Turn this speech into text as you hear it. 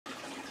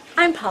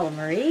I'm Paula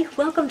Marie.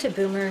 Welcome to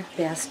Boomer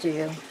Best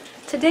You.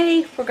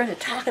 Today we're going to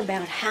talk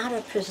about how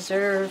to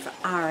preserve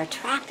our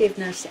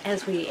attractiveness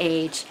as we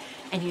age.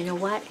 And you know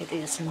what? It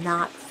is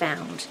not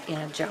found in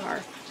a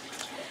jar.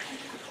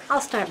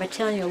 I'll start by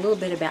telling you a little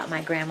bit about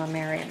my Grandma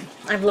Marion.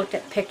 I've looked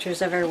at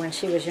pictures of her when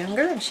she was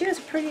younger, and she was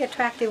a pretty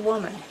attractive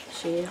woman.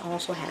 She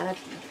also had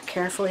a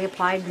carefully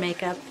applied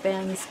makeup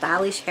and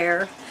stylish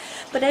hair.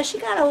 But as she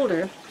got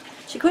older,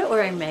 she quit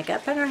wearing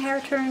makeup and her hair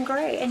turned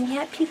gray, and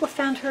yet people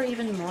found her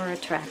even more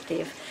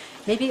attractive.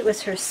 Maybe it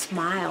was her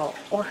smile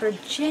or her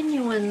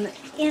genuine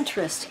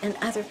interest in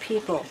other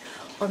people,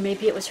 or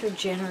maybe it was her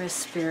generous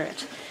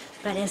spirit.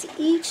 But as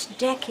each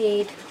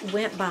decade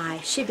went by,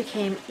 she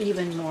became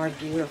even more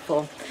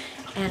beautiful.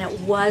 And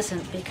it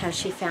wasn't because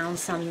she found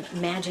some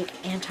magic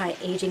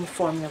anti-aging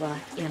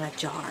formula in a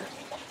jar.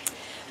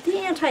 The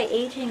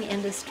anti-aging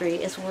industry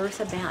is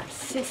worth about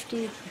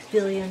 $50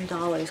 billion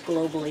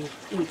globally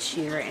each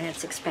year, and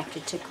it's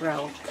expected to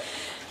grow.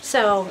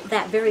 So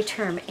that very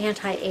term,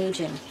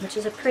 anti-aging, which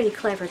is a pretty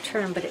clever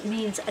term, but it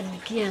means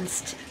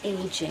against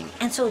aging.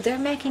 And so they're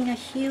making a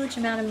huge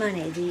amount of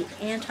money. The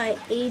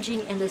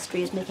anti-aging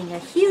industry is making a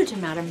huge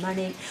amount of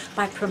money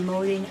by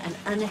promoting an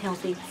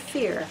unhealthy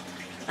fear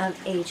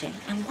of aging.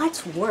 And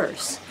what's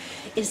worse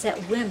is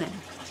that women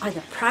are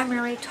the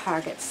primary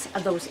targets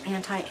of those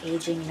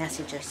anti-aging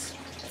messages.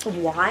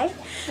 Why?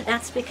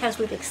 That's because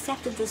we've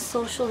accepted the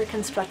socially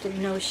constructed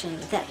notion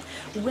that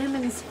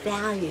women's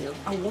value,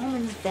 a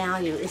woman's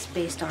value, is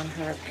based on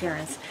her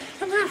appearance.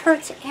 And that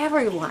hurts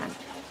everyone,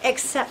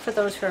 except for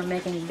those who are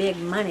making big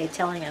money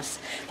telling us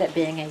that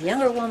being a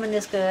younger woman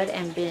is good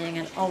and being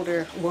an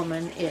older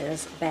woman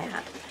is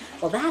bad.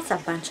 Well, that's a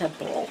bunch of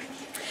bull.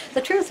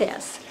 The truth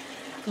is,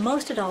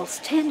 most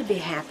adults tend to be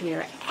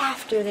happier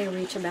after they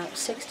reach about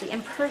 60.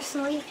 And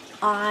personally,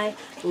 I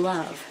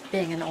love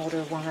being an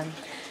older woman.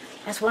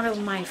 As one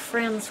of my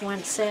friends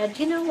once said,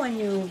 you know, when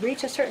you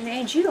reach a certain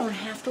age, you don't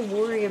have to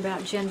worry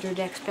about gendered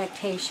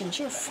expectations.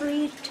 You're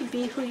free to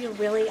be who you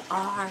really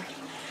are.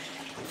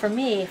 For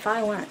me, if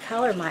I want to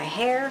color my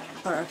hair,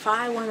 or if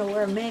I want to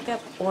wear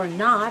makeup or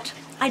not,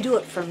 I do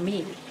it for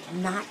me,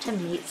 not to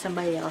meet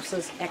somebody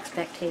else's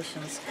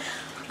expectations.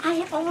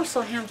 I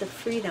also have the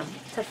freedom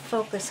to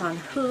focus on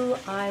who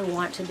I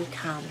want to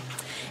become.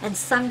 And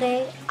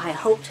someday, I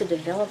hope to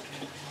develop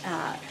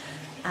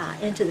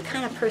into the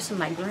kind of person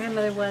my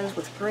grandmother was,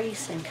 with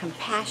grace and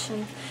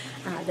compassion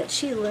that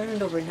she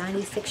learned over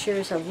 96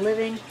 years of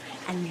living.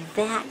 And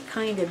that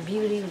kind of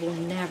beauty will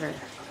never,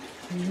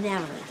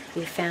 never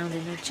be found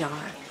in a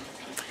jar.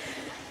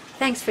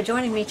 Thanks for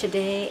joining me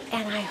today,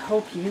 and I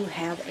hope you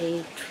have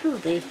a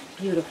truly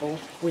beautiful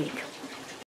week.